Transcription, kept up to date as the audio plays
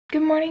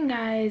Good morning,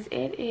 guys.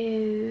 It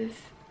is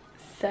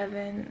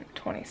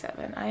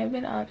 7:27. I have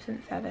been up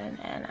since 7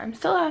 and I'm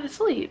still half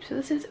asleep, so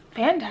this is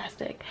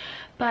fantastic.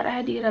 But I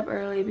had to get up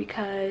early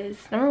because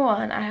number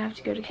one, I have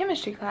to go to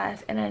chemistry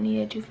class and I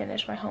needed to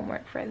finish my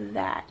homework for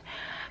that.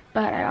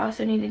 But I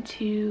also needed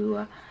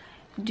to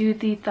do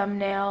the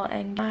thumbnail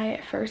and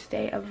my first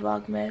day of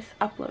Vlogmas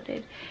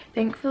uploaded.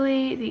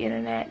 Thankfully, the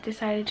internet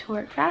decided to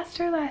work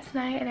faster last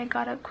night and it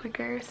got up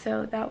quicker,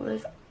 so that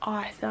was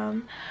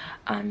awesome.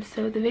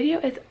 So the video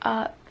is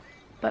up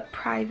but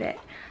private,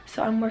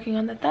 so I'm working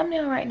on the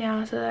thumbnail right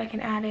now so that I can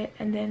add it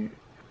and then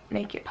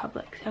make it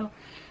public. So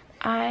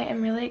I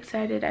am really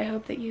excited. I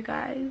hope that you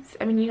guys,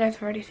 you guys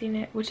have already seen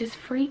it, which is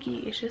freaky.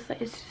 It's just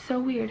like, it's just so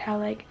weird how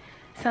like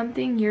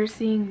something you're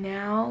seeing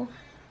now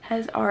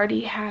has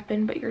already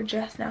happened, but you're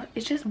just now,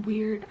 it's just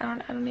weird.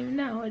 I don't even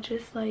know. It's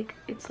just like,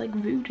 it's like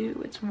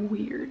voodoo. It's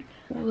weird.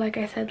 Like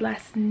I said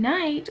last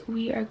night,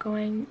 we are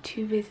going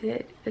to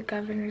visit the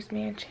governor's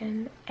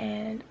mansion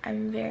and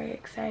I'm very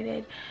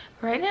excited.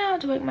 Right now,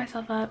 to wake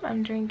myself up,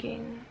 I'm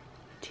drinking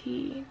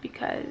tea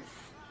because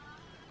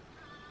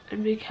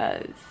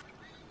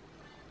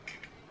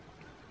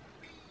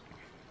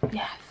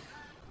yes.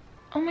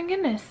 Oh my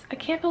goodness, I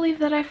can't believe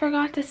that I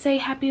forgot to say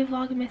happy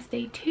Vlogmas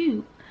Day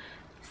 2.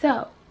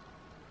 So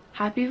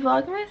happy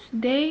Vlogmas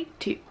Day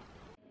 2.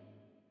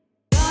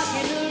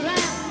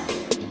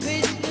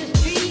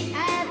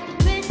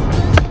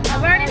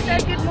 I've already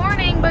said good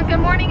morning, but good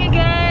morning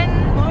again.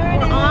 Morning.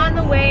 We're on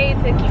the way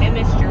to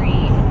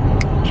chemistry.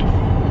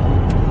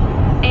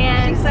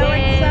 And she's so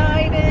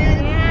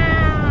excited.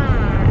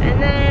 Yeah.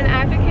 And then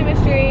after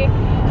chemistry,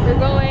 we're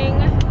going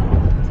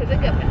to the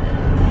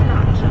governor's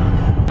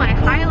mansion. My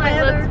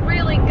highlight looks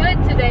really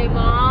good today,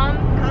 Mom.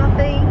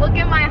 Coffee. Look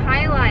at my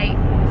highlight.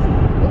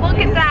 Look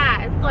at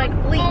that. It's like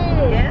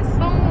boom. Yes.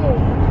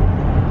 Boom.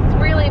 It's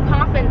really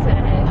popping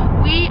today.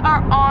 We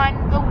are on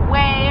the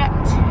way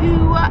to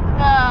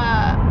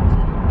the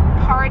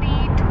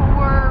party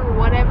tour,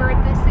 whatever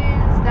this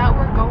is that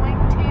we're going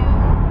to.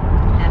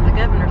 At the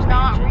governor's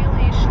Not mansion.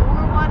 really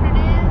sure what it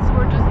is.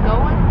 We're just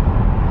going.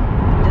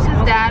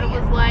 His dad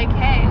was like,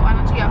 hey, why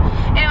don't you go?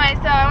 Anyway,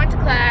 so I went to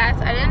class.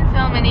 I didn't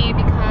film any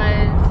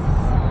because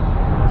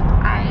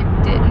I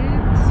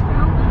didn't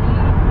film any.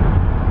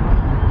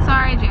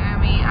 Sorry,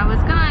 Jeremy. I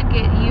was gonna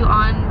get you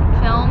on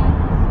film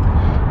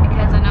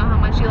because I know how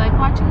much you like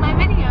watching my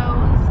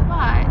videos,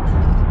 but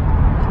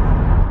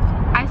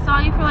I saw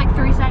you for like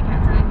 3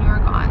 seconds and then you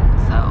were gone,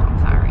 so I'm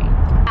sorry.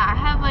 I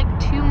have like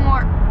two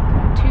more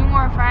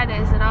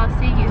Fridays that I'll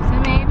see you, so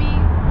maybe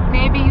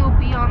you'll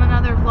be on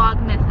another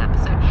Vlogmas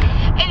episode.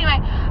 Anyway,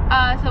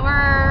 so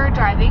we're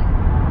driving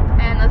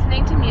and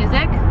listening to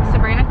music,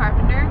 Sabrina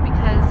Carpenter,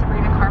 because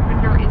Sabrina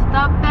Carpenter is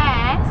the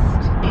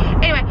best.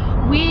 Anyway,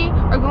 we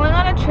are going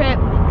on a trip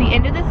the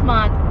end of this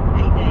month.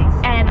 8 days.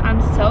 And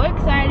I'm so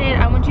excited.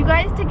 I want you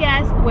guys to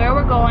guess where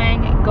we're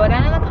going. Go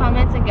down in the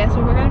comments and guess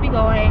where we're going to be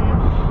going.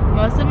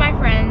 Most of my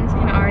friends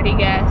can already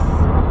guess,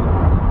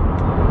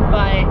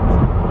 but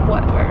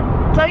whatever.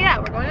 So yeah,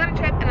 we're going on a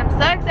trip and I'm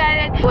so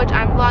excited, which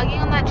I'm vlogging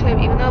on that trip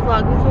even though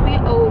Vlogmas will be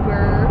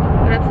over,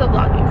 but I'm still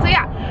vlogging. So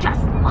yeah,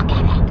 just look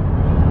at it.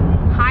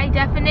 High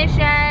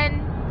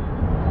definition.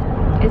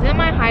 Isn't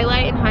my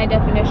highlight in high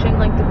definition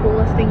like the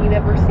coolest thing you've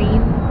ever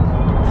seen?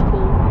 It's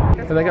cool.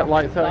 So they got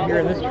lights out here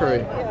in this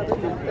tree.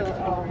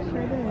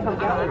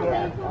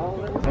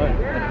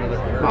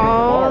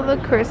 All the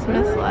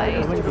Christmas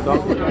lights.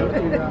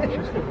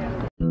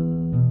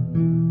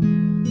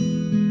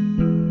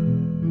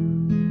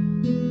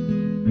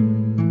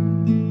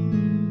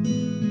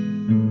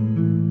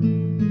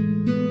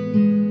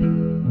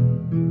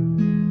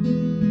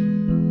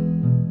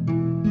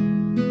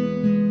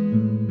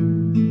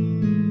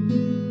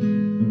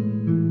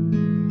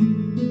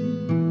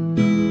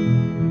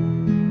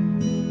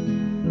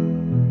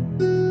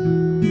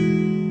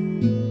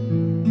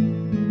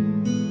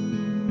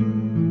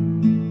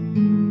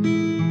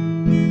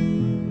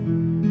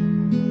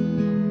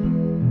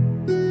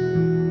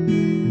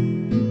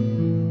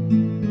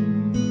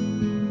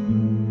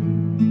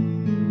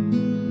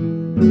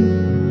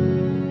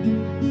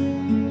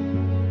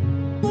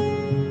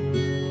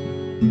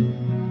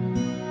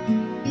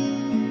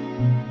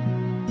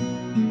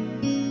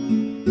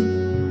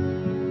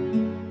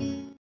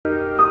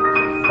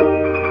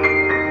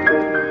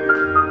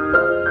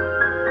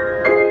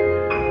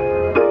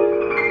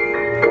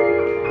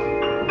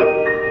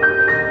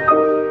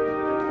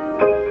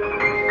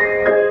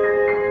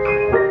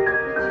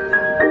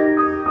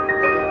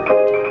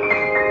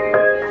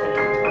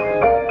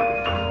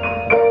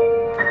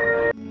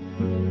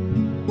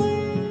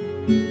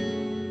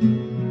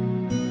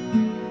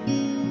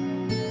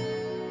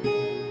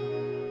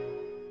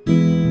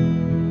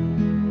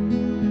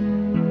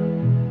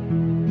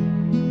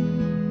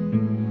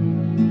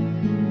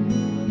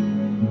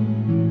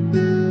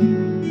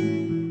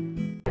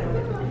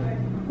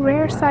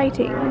 Rare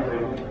sighting.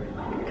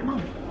 Come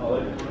on.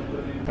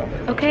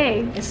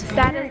 Okay, It's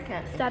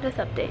status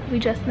update. We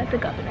just met the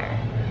governor.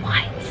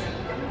 What?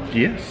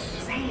 Yes.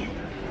 Say it.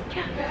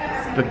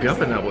 Yeah. The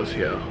governor was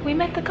here. We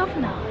met the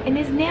governor in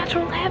his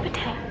natural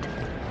habitat.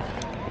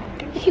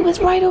 He was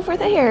right over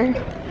there.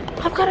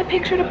 I've got a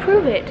picture to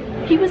prove it.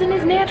 He was in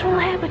his natural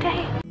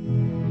habitat.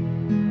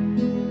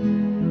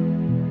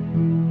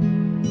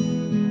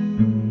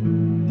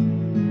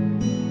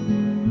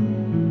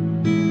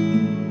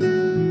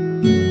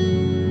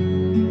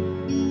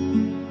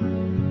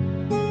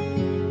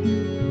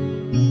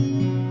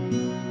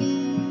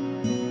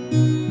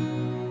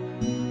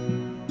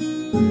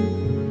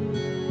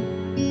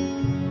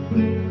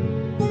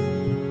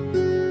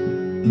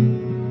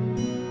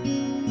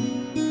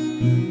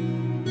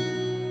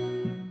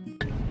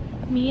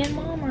 Me and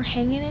Mom are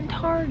hanging in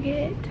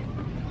Target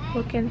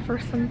looking for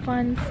some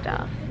fun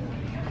stuff.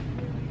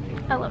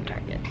 I love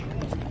Target.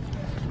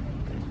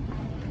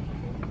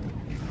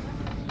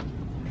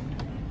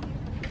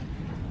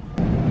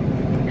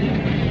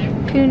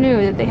 Who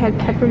knew that they had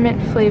peppermint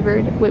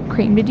flavored whipped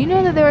cream? Did you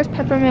know that there was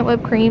peppermint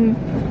whipped cream?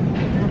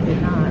 I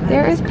did not.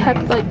 There is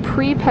like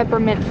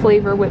pre-peppermint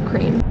flavor whipped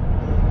cream.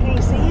 Can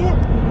you see it?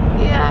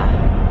 Yeah.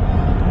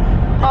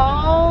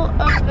 All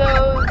of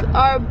those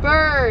are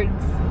birds.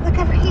 Look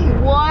over here.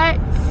 What?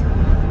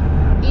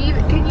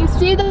 Even, can you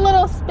see the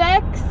little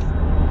specks?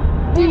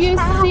 Do you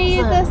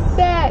see the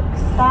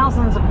specks?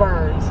 Thousands of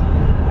birds.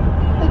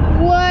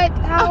 Like what?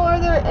 How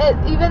are there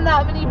even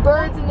that many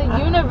birds in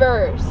the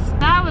universe?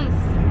 That was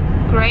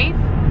great.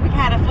 We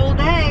had a full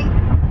day.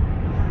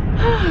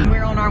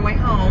 We're on our way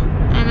home.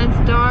 And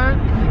it's dark,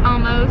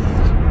 almost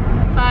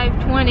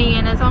 5:20,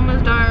 and it's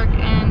almost dark,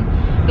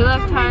 and we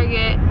left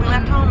Target. We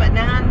left home at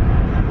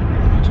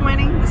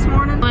 9:20 this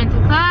morning. Went to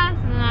class,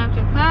 and then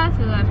after class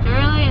we left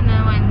early, and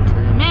then went to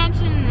the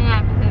mansion, and then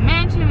after the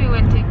mansion we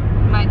went to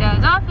my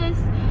dad's office,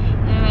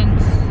 and then went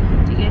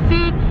to get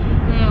food,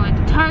 and then we went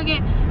to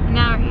Target, and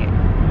now we're here.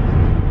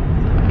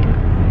 So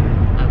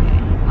yeah. Okay,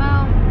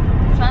 well,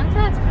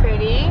 sunset's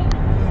pretty.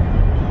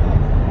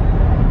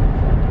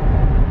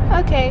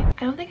 Okay,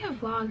 I don't think I've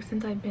vlogged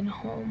since I've been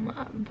home,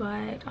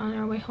 but on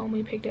our way home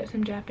we picked up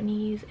some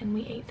Japanese and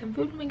we ate some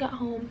food when we got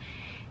home.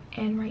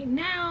 And right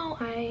now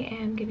I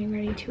am getting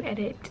ready to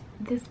edit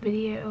this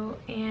video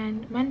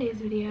and Monday's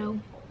video,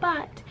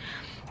 but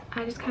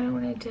I just kind of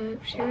wanted to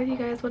share with you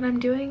guys what I'm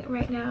doing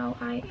right now.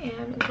 I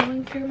am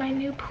going through my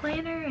new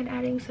planner and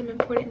adding some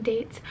important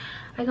dates.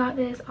 I got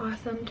this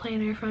awesome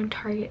planner from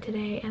Target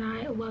today and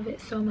I love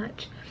it so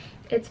much.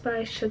 It's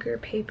by Sugar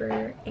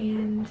Paper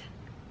and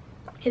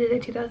it is a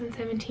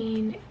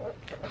 2017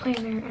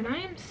 planner and I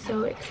am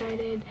so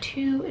excited.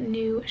 2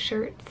 new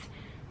shirts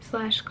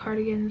slash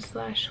cardigans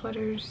slash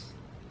sweaters,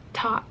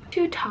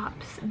 two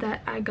tops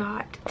that I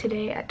got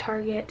today at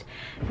Target.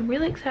 I'm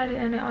really excited,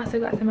 and I also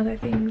got some other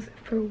things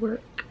for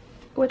work,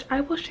 which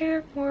I will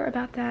share more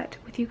about that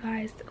with you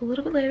guys a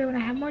little bit later when I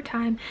have more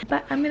time.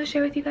 But I'm going to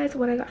share with you guys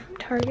what I got from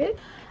Target.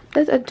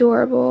 This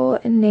adorable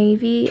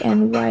navy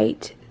and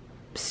white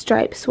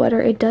striped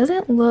sweater. It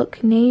doesn't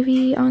look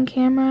navy on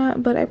camera,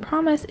 but I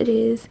promise it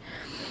is.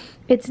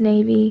 It's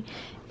navy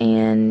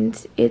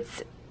and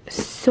it's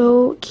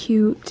so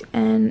cute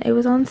and it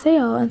was on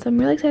sale, and so I'm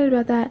really excited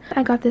about that.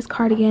 I got this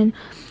cardigan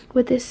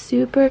with this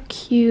super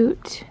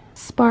cute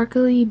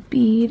sparkly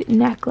bead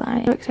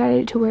neckline. I'm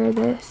excited to wear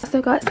this.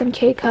 Also got some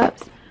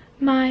K-cups.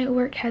 My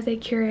work has a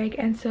Keurig,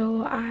 and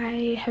so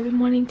I have been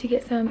wanting to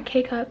get some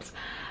K-cups.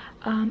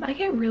 I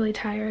get really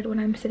tired when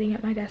I'm sitting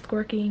at my desk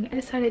working. I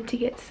decided to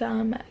get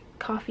some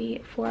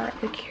coffee for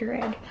the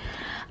Keurig.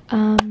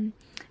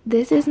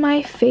 This is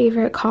my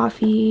favorite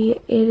coffee.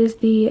 It is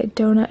the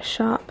Donut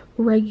Shop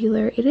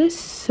regular. It is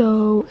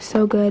so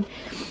good.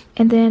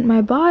 And then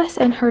my boss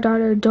and her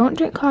daughter don't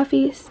drink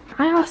coffees.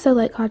 I also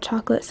like hot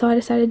chocolate, so I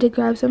decided to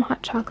grab some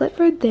hot chocolate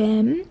for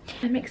them.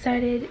 I'm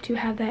excited to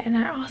have that. And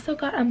I also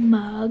got a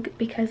mug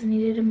because I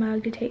needed a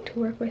mug to take to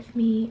work with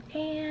me.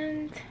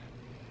 And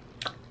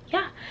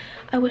yeah,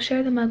 I will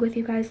share the mug with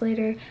you guys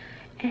later.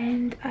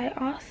 And I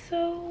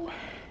also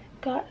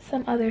got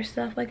some other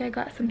stuff. Like I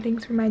got some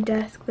things for my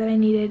desk that I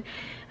needed.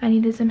 I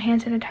needed some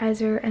hand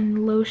sanitizer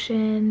and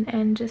lotion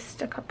and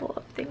just a couple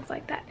of things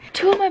like that.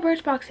 2 of my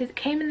Birchboxes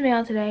came in the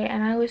mail today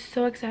and I was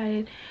so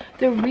excited.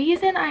 The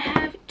reason I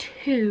have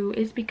 2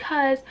 is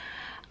because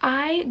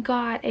I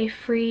got a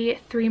free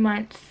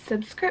 3-month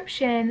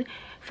subscription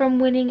from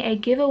winning a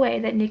giveaway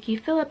that Nikki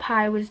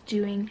Philippi was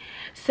doing.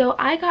 So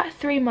I got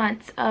 3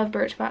 months of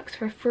Birchbox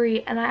for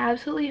free and I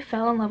absolutely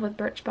fell in love with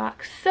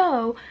Birchbox.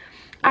 So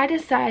I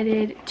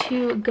decided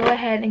to go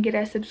ahead and get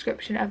a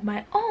subscription of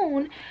my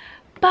own,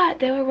 but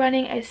they were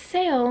running a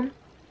sale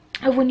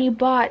of when you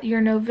bought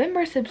your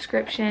November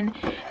subscription,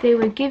 they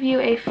would give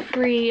you a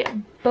free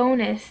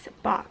bonus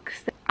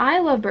box. I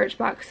love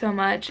Birchbox so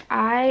much.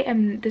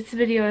 This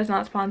video is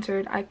not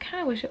sponsored. I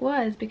kind of wish it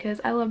was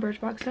because I love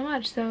Birchbox so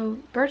much. So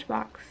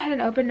Birchbox. I had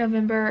an open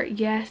November.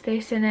 Yes,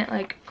 they sent it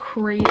like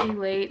crazy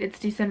late. It's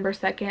December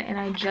 2nd and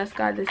I just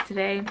got this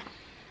today.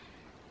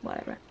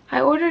 Whatever.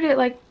 I ordered it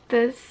like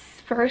this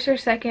first or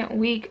second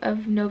week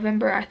of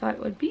November. I thought it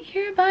would be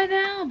here by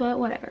now, but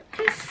whatever.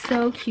 It's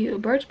so cute.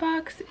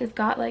 Birchbox has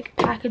got like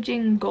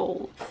packaging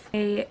goals.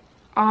 A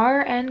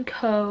R &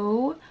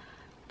 Co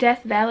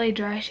Death Valley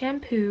Dry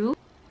Shampoo,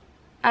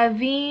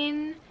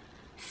 Avene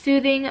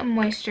Soothing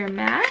Moisture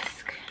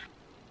Mask,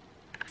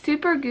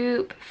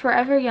 Supergoop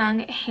Forever Young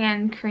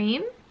Hand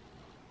Cream,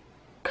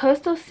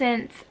 Coastal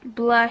Scents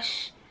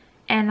Blush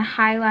and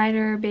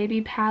Highlighter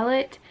Baby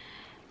Palette.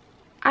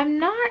 I'm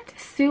not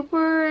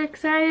super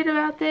excited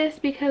about this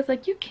because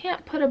like you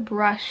can't put a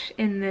brush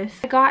in this.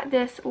 I got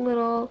this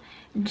little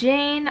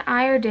Jane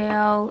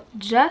Iredale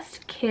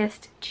Just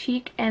Kissed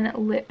Cheek and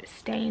Lip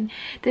Stain.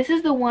 This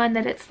is the one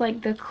that it's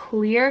like the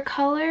clear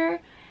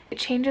color. It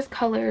changes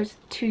colors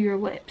to your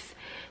lips.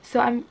 So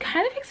I'm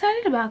kind of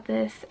excited about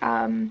this.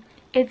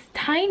 It's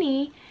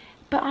tiny,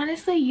 but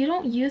honestly, you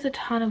don't use a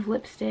ton of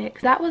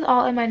lipstick. That was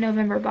all in my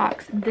November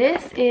box.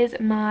 This is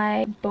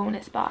my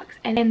bonus box.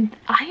 And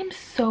I am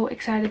so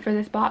excited for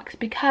this box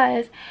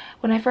because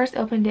when I first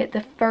opened it,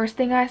 the first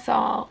thing I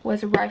saw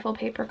was Rifle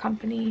Paper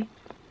Company.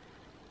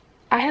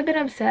 I have been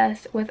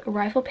obsessed with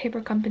Rifle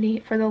Paper Company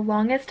for the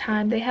longest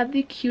time. They have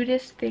the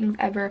cutest things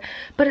ever,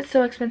 but it's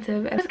so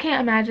expensive. I just can't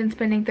imagine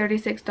spending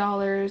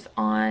 $36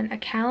 on a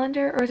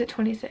calendar, or is it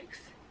 26?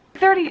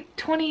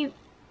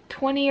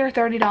 20 or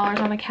 $30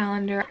 on a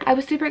calendar. I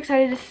was super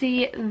excited to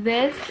see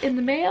this in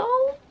the mail.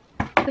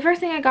 The first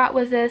thing I got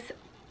was this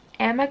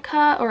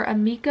Amica or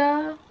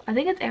Amica, I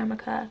think it's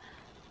Amica,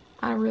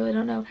 I really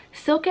don't know,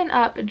 Silken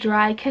Up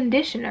Dry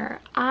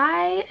Conditioner.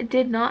 I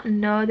did not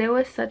know there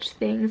was such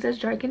things as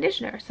dry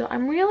conditioner, so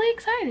I'm really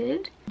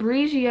excited.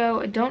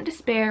 Briogeo Don't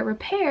Despair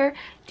Repair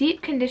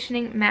Deep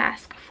Conditioning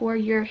Mask for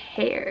your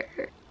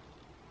hair.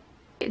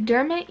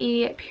 Derma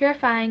E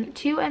Purifying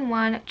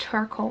 2-in-1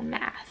 Charcoal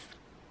Mask.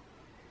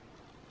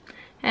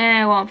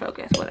 It won't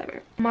focus,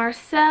 whatever.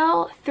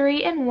 Marcel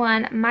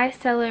 3-in-1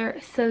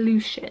 Micellar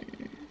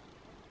Solution.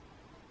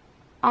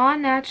 Au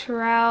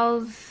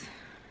Naturals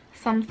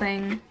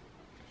something.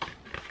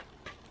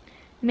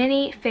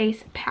 Mini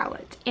Face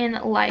Palette in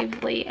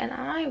Lively. And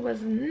I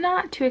was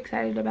not too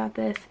excited about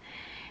this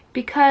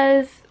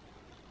because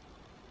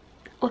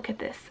look at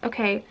this.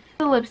 Okay,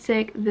 the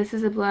lipstick, this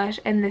is a blush,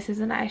 and this is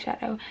an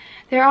eyeshadow.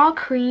 They're all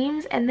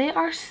creams and they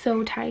are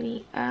so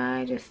tiny.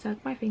 I just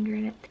stuck my finger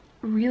in it.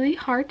 Really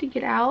hard to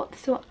get out,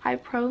 so I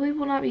probably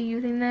will not be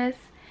using this.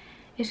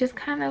 It's just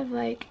kind of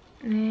like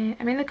eh.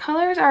 I mean, the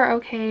colors are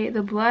okay.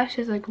 The blush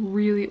is like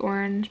really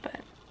orange,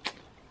 but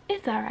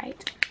it's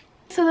alright.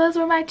 So those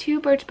were my two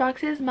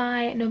Birchboxes,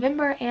 my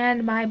November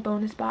and my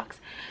bonus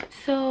box.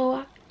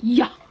 So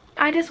yeah,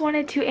 I just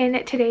wanted to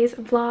end today's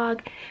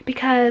vlog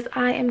because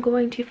I am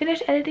going to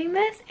finish editing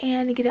this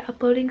and get it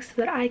uploading so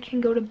that I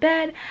can go to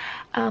bed.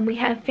 We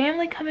have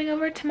family coming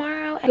over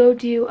tomorrow and go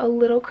do a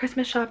little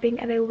Christmas shopping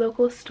at a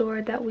local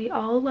store that we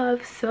all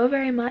love so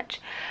very much.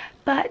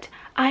 But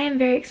I am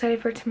very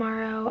excited for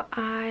tomorrow.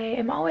 I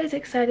am always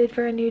excited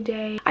for a new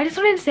day. I just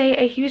wanted to say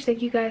a huge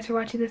thank you guys for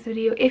watching this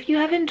video. If you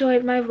have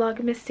enjoyed my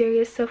Vlogmas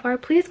series so far,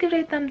 please give it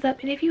a thumbs up.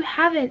 And if you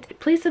haven't,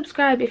 please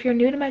subscribe. If you're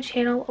new to my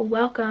channel,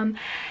 welcome.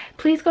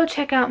 Please go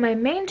check out my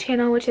main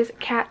channel, which is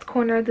Cat's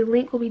Corner. The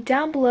link will be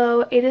down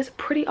below. It is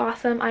pretty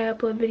awesome. I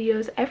upload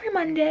videos every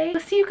Monday.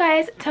 I'll see you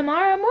guys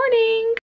tomorrow morning.